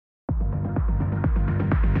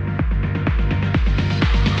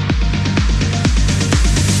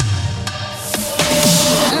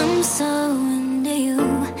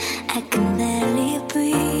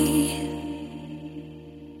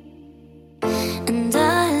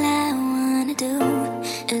do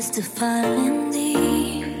is to fall in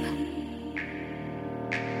deep.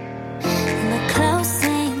 But close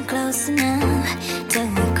ain't close enough till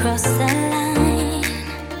we cross that line.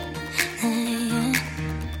 Hey,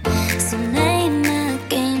 so name a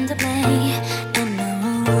game to play and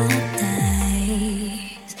I'll roll the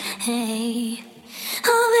dice. Hey,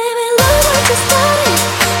 oh baby, look what you started.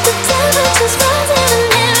 The temperature's rising and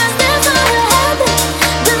mirrors, there's all that happened.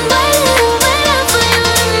 Been waiting for you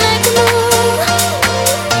to make a move.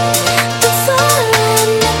 Before I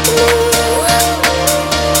make a move.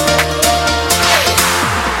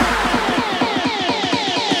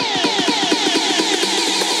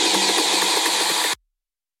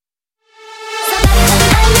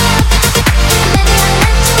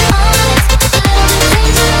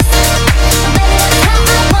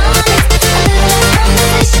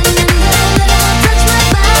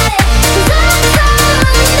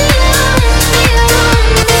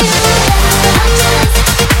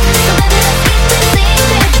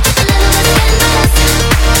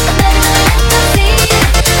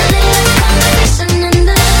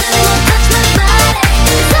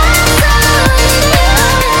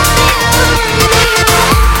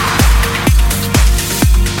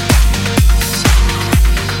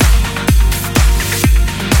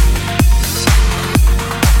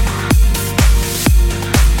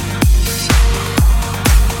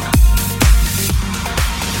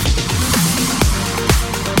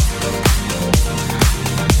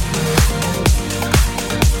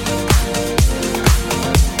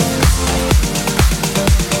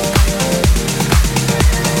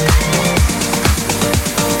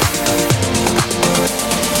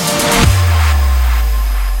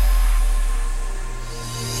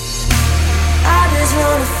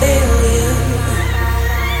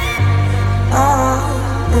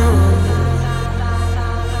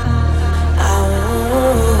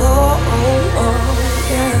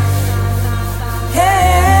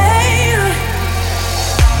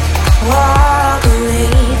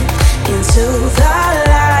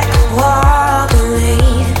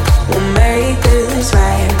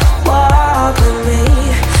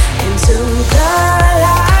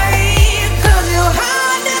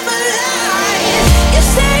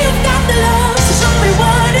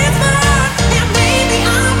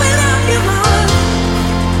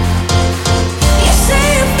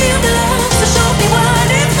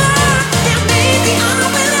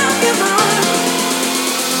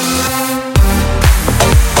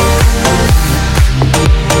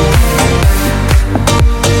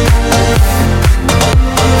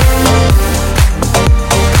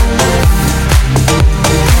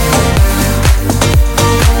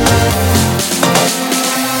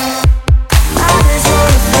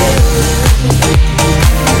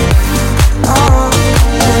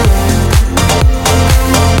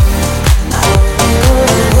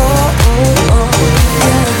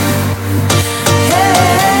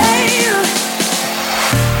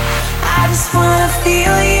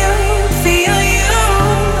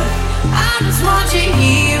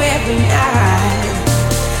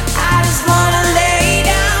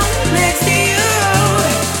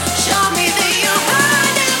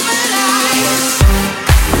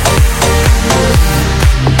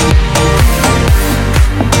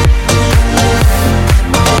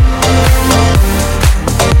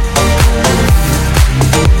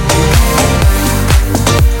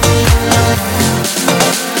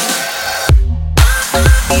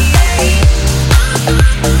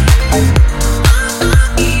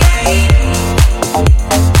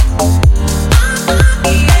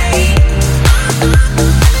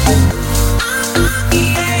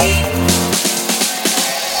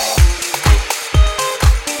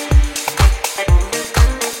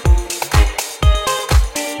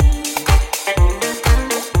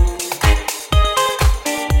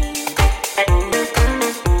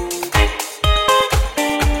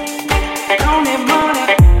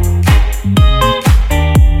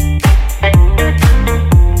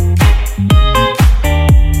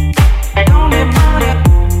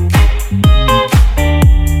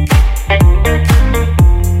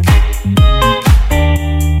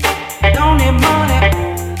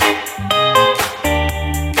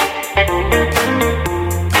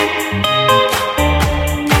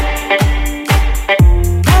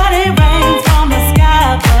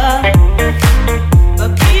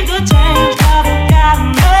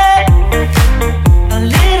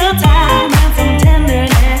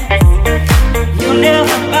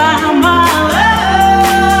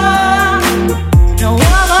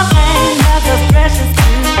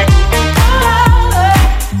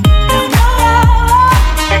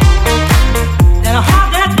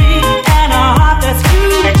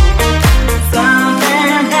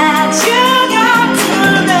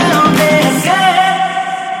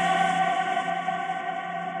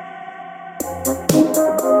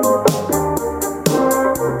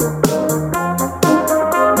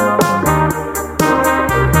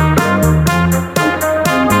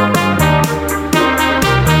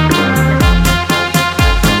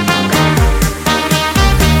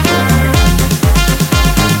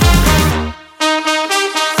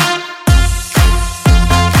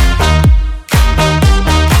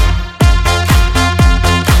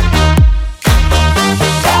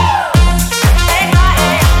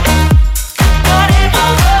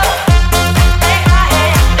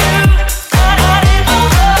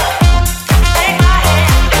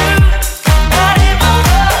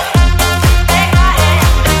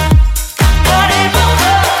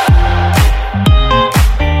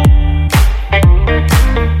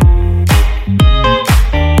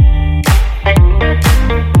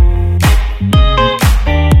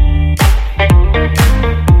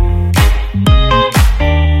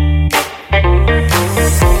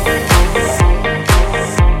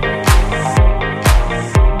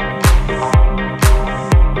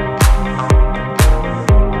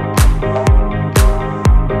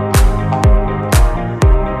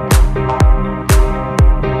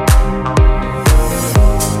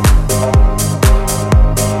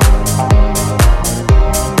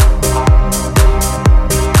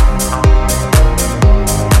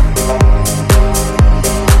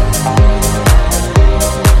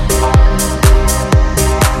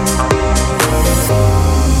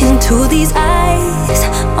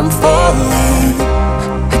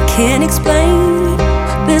 can't explain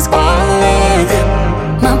this calling.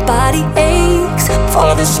 My body aches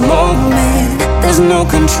for this moment. There's no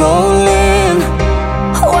controlling.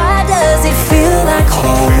 Why does it feel like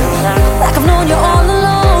home? Like I've known you all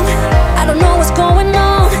along. I don't know what's going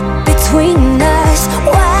on between us.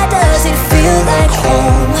 Why does it feel like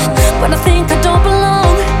home? When I think I don't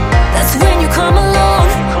belong, that's when you come along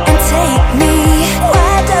and take me.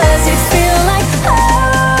 Why does it feel like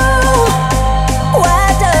home? Why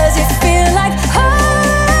does it feel like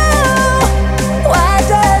home? Why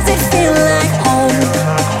does it feel like home?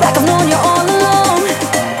 Like I've known you all along.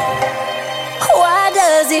 Why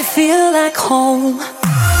does it feel like home?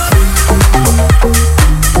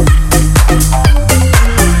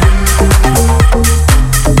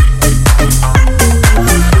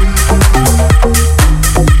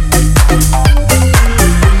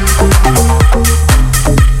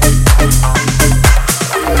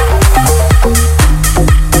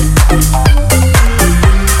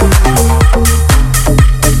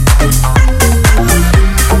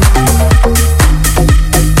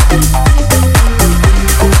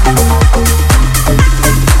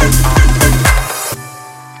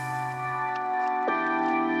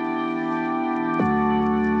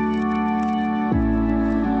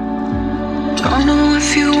 Don't know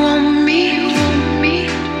if you want me.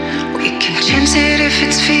 We can chance it if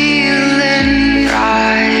it's feeling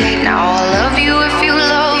right. Now I'll love you if you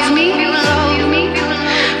love me.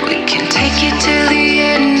 We can take it till the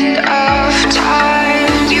end of time.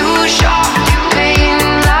 You shot pain,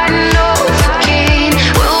 I know the gain.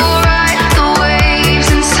 We'll ride the waves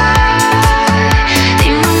inside.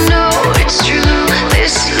 You know it's true.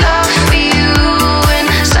 This love for you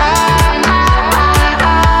inside.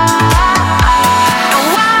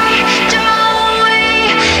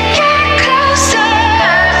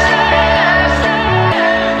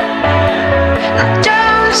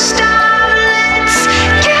 Don't stop, let's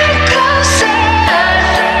get closer.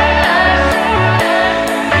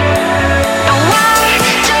 Why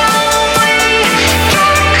don't we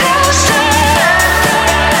get closer?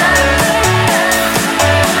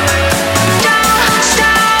 Don't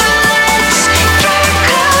stop, let's get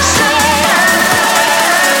closer.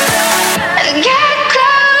 Get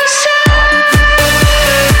closer.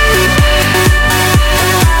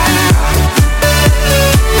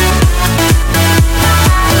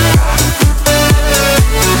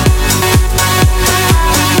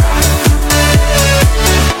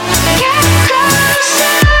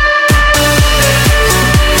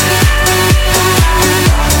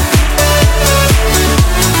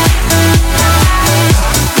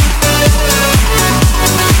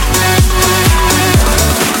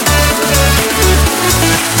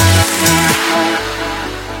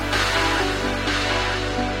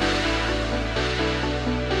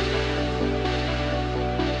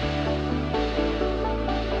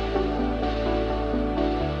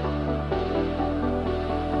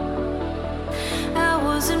 I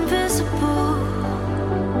was invisible,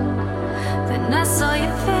 then I saw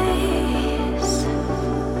your face.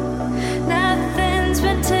 Nothing's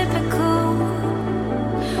been typical,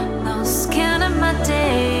 lost count of my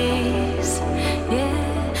days. Yeah,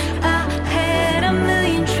 I had a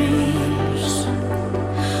million dreams,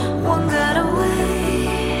 one got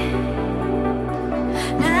away.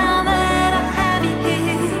 Now that I have you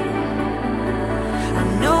here, I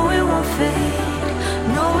know it won't fade,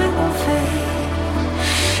 no it won't fade.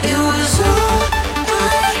 It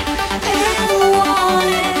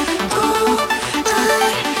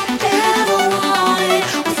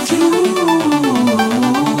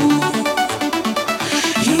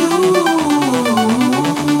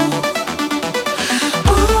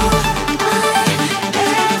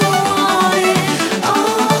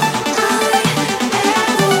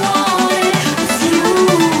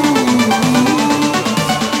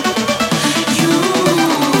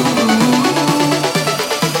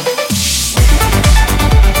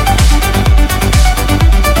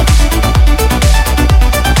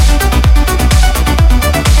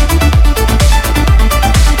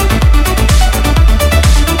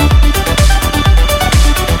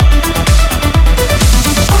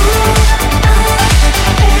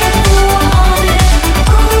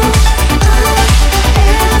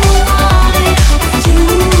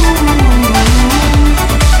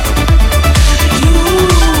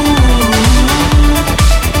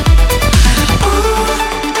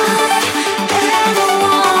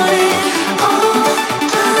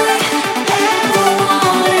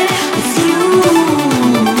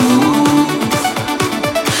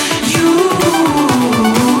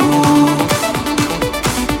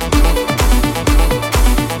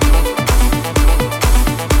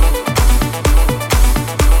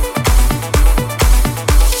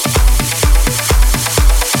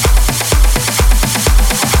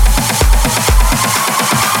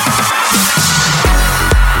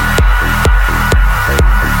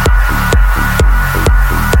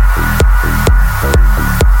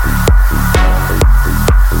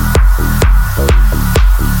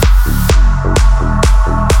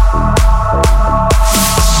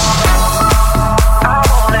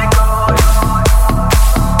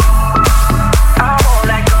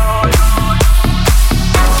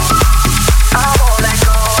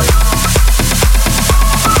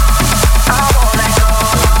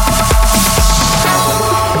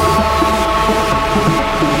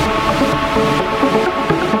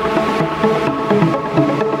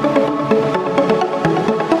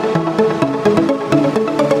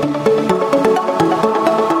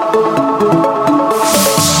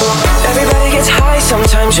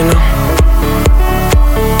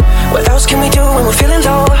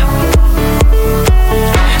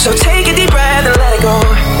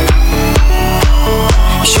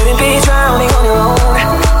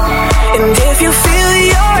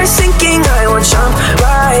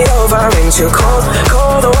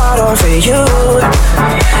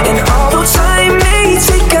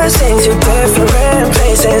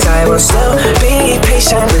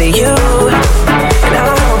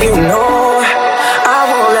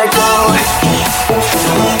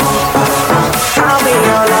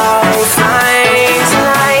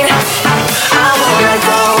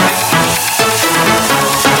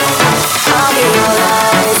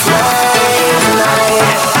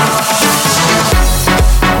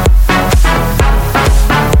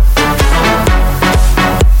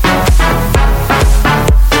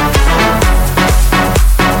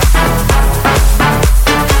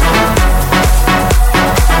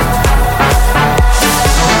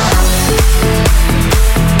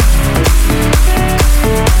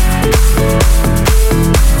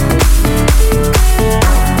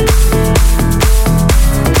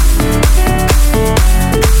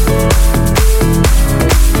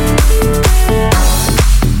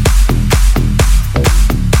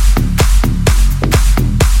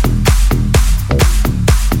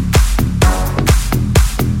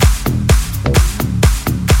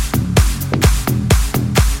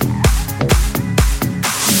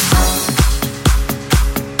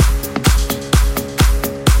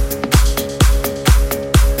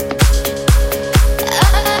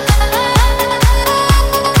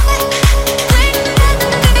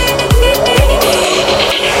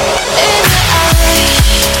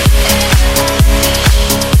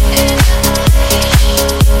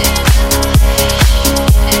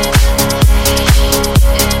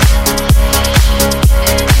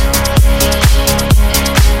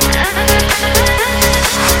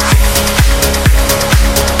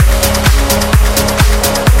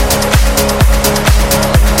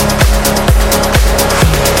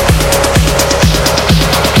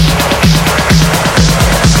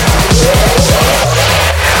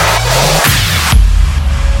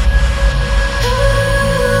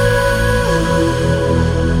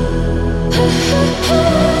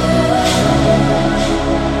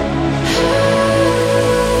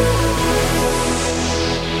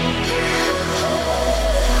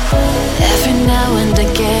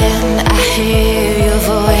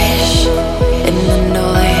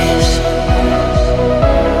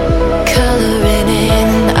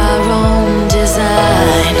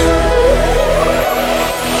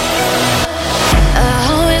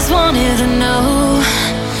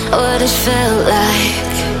felt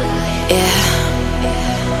like, yeah.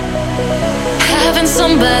 Having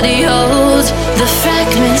somebody hold the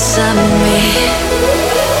fragments of me.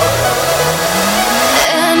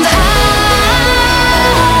 And I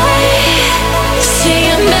see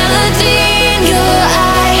a melody in your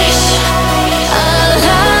eyes, alive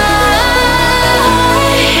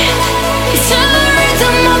to the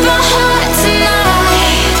rhythm of my heart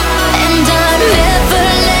tonight. And I'm never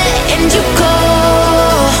letting you go.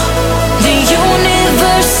 The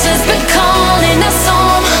universe has been calling us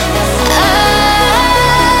home.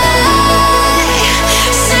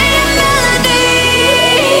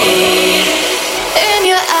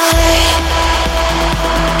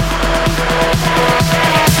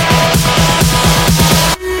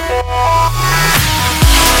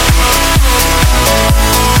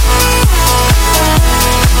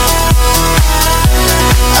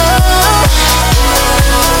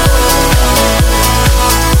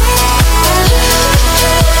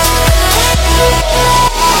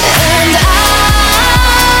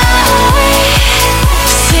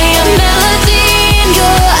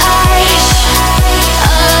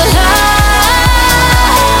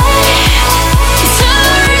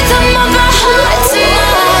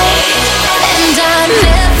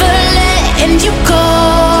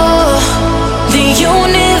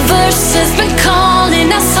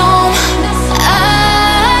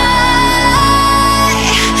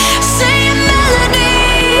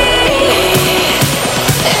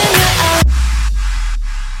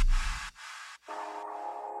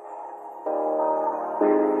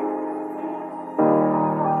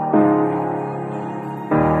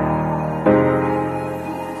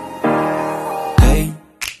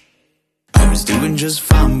 Just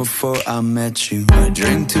fine before I met you. I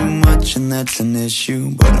drink too much and that's an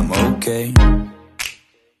issue, but I'm okay.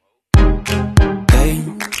 Hey,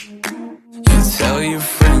 you tell your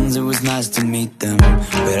friends it was nice to meet them,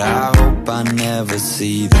 but I hope I never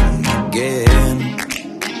see them again.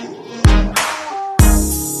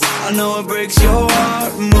 I know it breaks your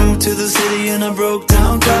heart. Moved to the city in a broke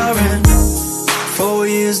down car, and 4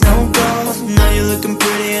 years no calls. Now you're looking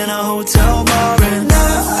pretty in a hotel bar, and I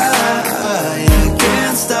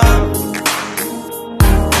can't stop.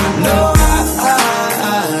 No, I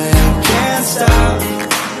can't stop.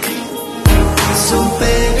 So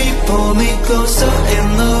baby, pull me closer in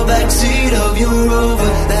the backseat of your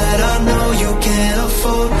Rover that I know you can't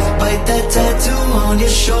afford. Bite that tattoo on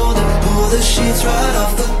your shoulder. Pull the sheets right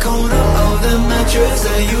off the corner of the mattress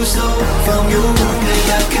that you stole from your roommate.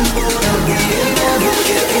 I can hold up,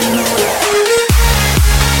 getting older.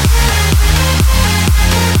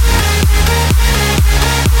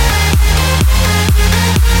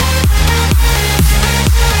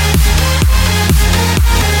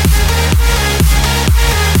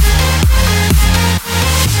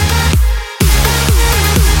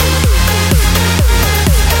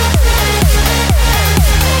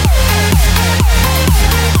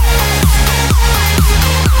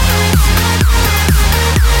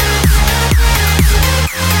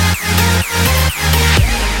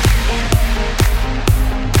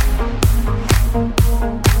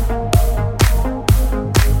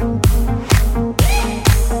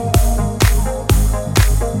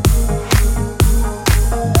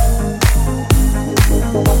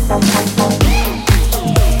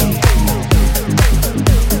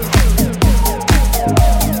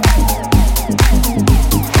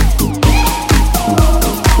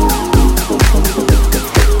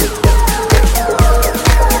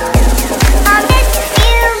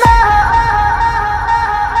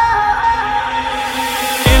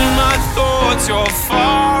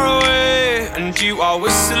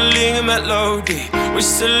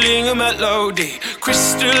 Whistling a melody,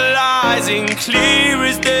 crystallizing clear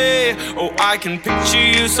as day. Oh, I can picture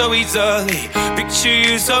you so easily, picture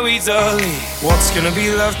you so easily. What's gonna be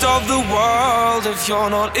left of the world if you're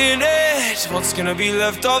not in it? What's gonna be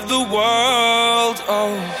left of the world?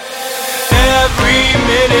 Oh, every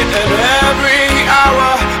minute and every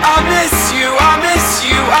hour, I miss you, I miss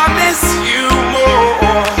you, I miss you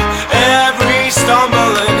more. Every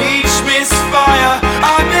stumble and each misfire,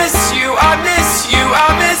 I miss you, I miss you, I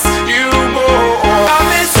miss you more. I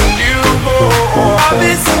miss you more. I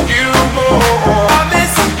miss you more. I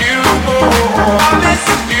miss you more. I miss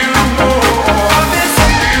you more. I miss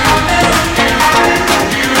you. I miss you.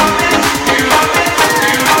 I miss you. I miss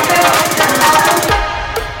you.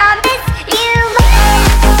 I miss you.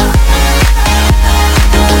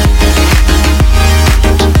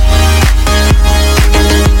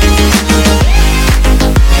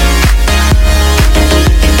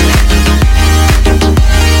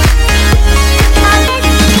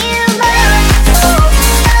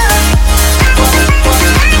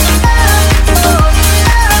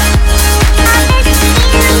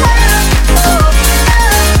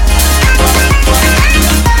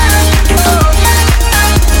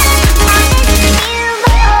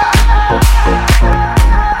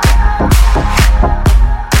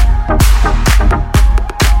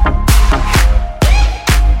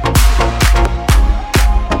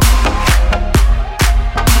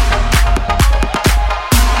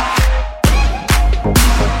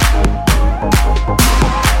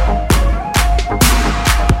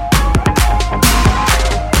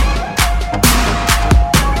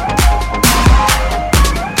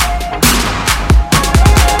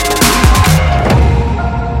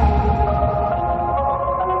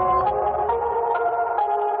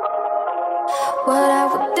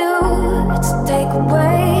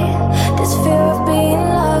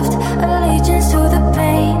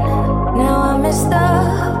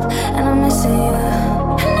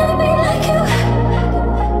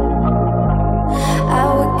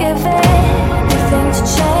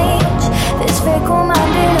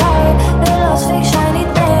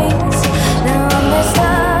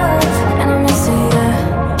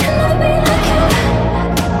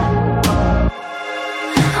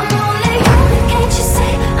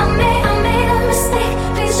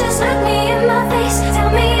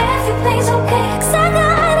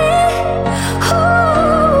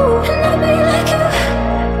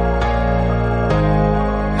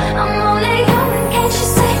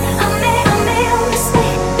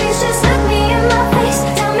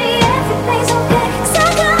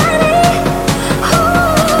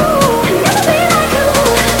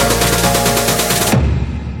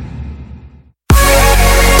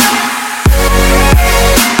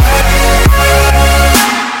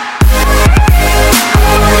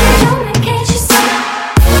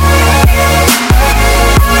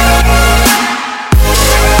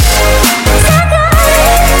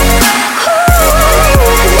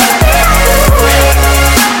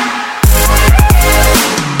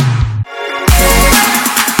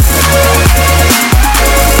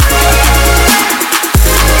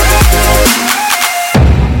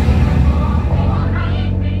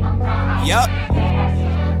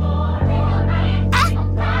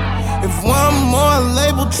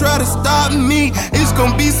 try to stop me, it's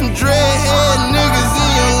gon' be some dreadhead niggas in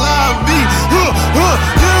your lobby. You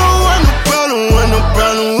don't want no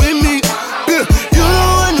problem with me. You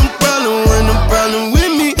don't want no problem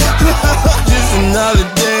with me. Just another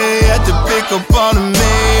day at the pick up on the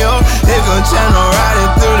mail. They gon' channel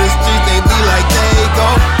riding through the streets, they be like they go.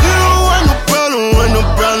 You don't want no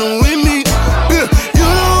problem with me. You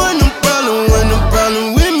don't want no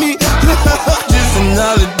problem with me. Just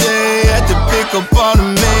another day at the pick up on the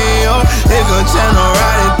mail. They gon' channel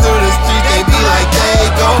riding through the streets, they be like they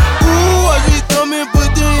go. Ooh, I just come and put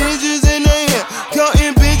the hinges in their hand.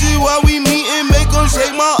 Counting bitches while we meetin', make them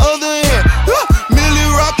shake my other hand.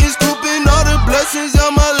 Millie rockin', scooping all the blessings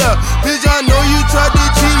on my lap. Bitch, I know you tried to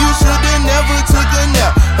cheat, you should've never took a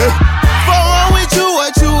nap. Hey, fuck wrong with you,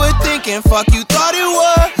 what you were thinking? Fuck you thought it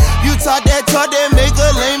was. You talk that make a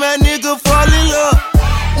lame ass nigga fall in love.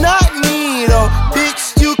 Not me though,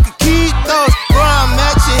 bitch, you could keep those. Bro, I'm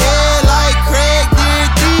at your head like Craig did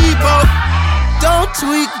Debo. Don't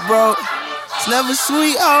tweak, bro, it's never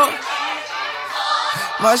sweet out.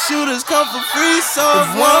 My shooters come for free, so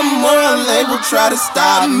if one more label try to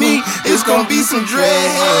stop me, it's gon' be some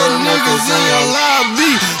dreadhead niggas in your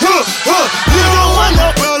lobby. You don't want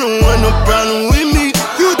no problem with me.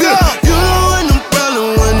 You don't want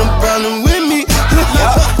no problem with me.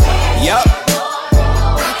 Yup.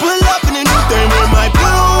 Pull up in a new thing with my. You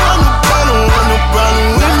don't want no problem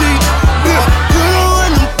with me. You don't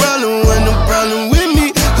want no problem with me. You don't want no problem with me.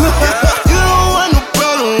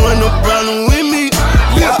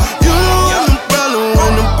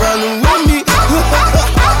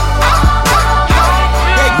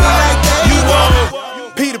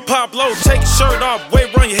 Pop low, take your shirt off,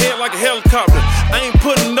 wave around your head like a helicopter. I ain't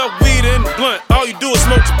putting up weed in the blunt, all you do is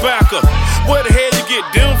smoke tobacco. Where the hell you get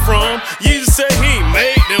them from? You just said he ain't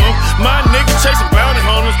made them. My nigga chasing bounty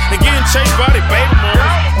hunters and getting chased by their baby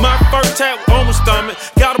mamas. My first tap on my stomach,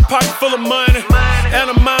 got a pocket full of money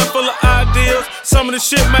and a mind full of ideas. Some of the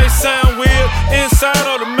shit may sound weird. Inside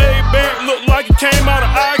of the Maybach look like it came out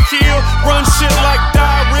of IKEA. Run shit like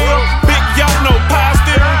diarrhea. Big yacht, no pie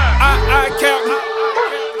still. I captain.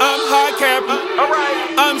 I'm high capping.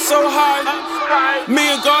 I'm so high. Me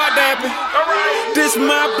and God dapping. This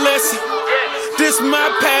my blessing. This my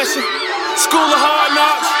passion. School of hard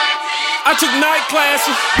knocks. I took night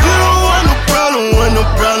classes. You don't want no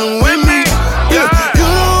problem with me. You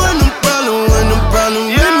don't want no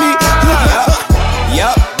problem with me.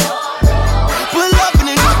 Yup. Pull up in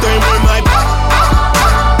a new thing with my.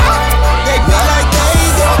 They be like they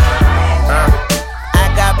go. I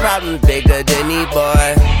got problems bigger than these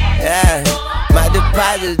boys. Yeah, my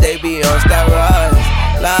deposits, they be on steroids.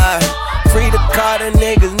 Lord, free the Carter,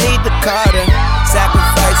 niggas need the Carter.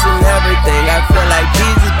 Sacrificing everything, I feel like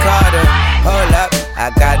Jesus Carter. Hold up,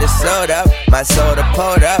 I got it sold up. My soda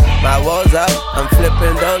pulled up, my woes up. I'm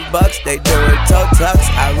flipping those bucks, they doing toe tucks.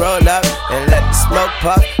 I roll up and let the smoke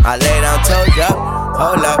puff. I lay down toes up,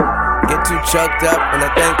 hold up. Get too choked up when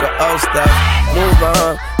I think of old stuff. Move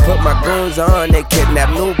on, put my goons on, they kidnap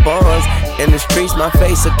newborns. In the streets, my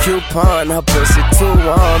face a coupon, her pussy too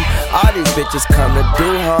warm. All these bitches come to do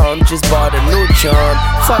harm, just bought a new charm.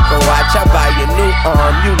 Fuck a watch, I buy your new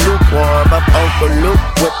arm, you lukewarm. I'm Uncle Luke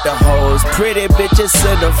with the hoes, pretty bitches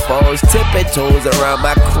centerfolds. Tipping toes around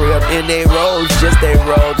my crib in they robes, just they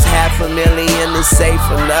robes. $500,000 in the safe,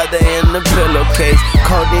 another in the pillowcase.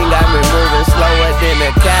 Codeine got me moving slower than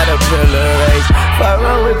a caterpillar race. Fuck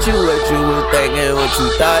wrong with you, what you was thinking, what you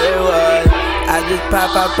thought it was. I just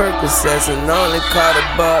pop out Percocets and only call the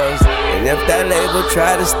buzz. And if that label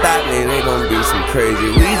try to stop me, they gon' be some crazy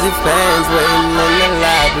Weezy fans waiting in the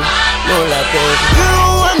lobby. No lie, baby. You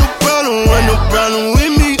don't want no problem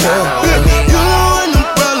with me. You don't want no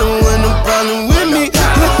problem with me.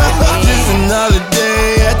 Just another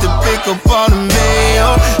day at the pick up on the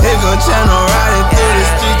mail. They gon' channel riding through the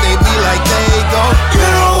streets.